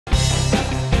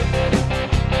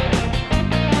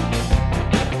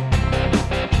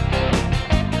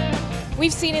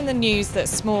We've seen in the news that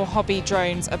small hobby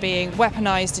drones are being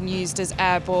weaponized and used as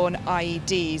airborne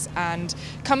IEDs, and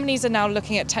companies are now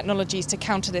looking at technologies to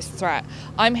counter this threat.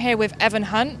 I'm here with Evan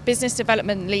Hunt, Business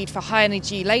Development Lead for High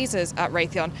Energy Lasers at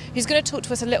Raytheon, who's going to talk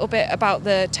to us a little bit about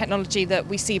the technology that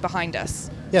we see behind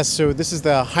us. Yes, so this is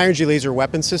the high energy laser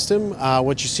weapon system.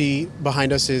 What you see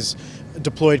behind us is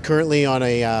deployed currently on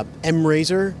a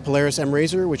M-Razor, Polaris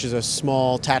M-Razor, which is a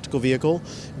small tactical vehicle,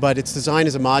 but it's designed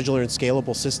as a modular and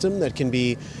scalable system that can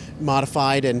be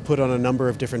modified and put on a number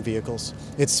of different vehicles.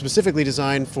 It's specifically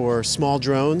designed for small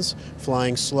drones,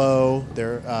 flying slow.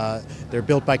 They're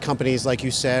built by companies, like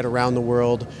you said, around the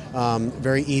world,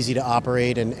 very easy to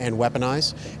operate and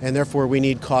weaponize, and therefore we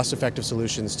need cost-effective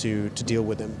solutions to deal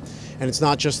with them. And it's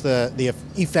not just the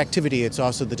effectivity, it's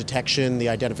also the detection, the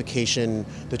identification,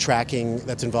 the tracking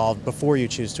that's involved before you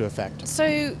choose to effect.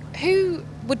 So who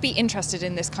would be interested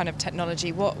in this kind of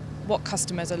technology? What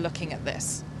customers are looking at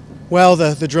this? Well,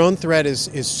 the drone threat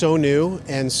is so new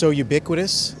and so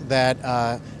ubiquitous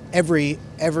that every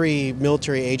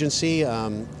military agency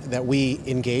that we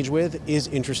engage with is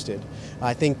interested.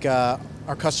 I think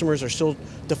our customers are still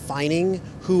defining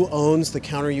who owns the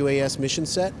counter-UAS mission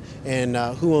set and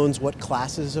who owns what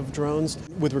classes of drones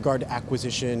with regard to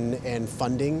acquisition and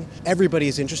funding. Everybody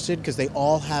is interested because they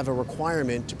all have a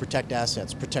requirement to protect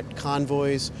assets, protect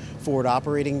convoys, forward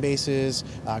operating bases,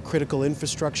 critical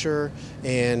infrastructure,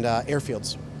 and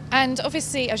airfields. And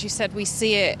obviously, as you said, we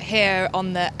see it here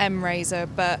on the M-Razor,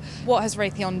 but what has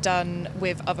Raytheon done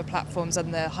with other platforms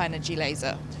on the high energy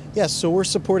laser? Yes, so we're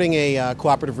supporting a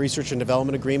cooperative research and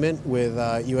development agreement with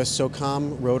US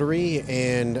SOCOM Rotary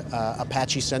and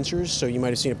Apache Sensors. So you might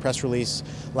have seen a press release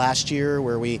last year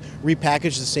where we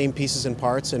repackaged the same pieces and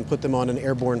parts and put them on an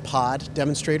airborne pod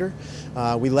demonstrator.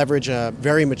 We leverage a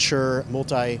very mature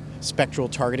multi-spectral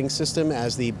targeting system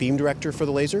as the beam director for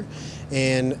the laser,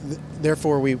 and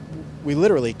therefore we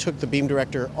literally took the beam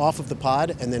director off of the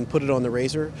pod and then put it on the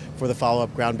Razor for the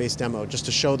follow-up ground-based demo, just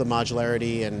to show the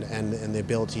modularity and the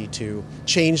ability to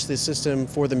change the system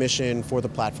for the mission, for the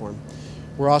platform.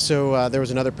 We're also, there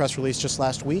was another press release just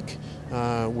last week.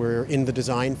 We're in the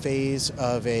design phase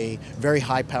of a very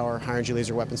high-power high-energy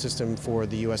laser weapon system for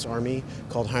the U.S. Army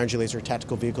called High-Energy Laser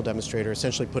Tactical Vehicle Demonstrator,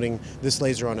 essentially putting this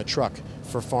laser on a truck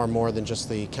for far more than just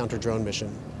the counter-drone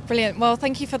mission. Brilliant. Well,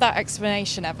 thank you for that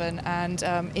explanation, Evan, and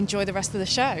enjoy the rest of the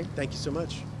show. Thank you so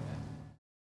much.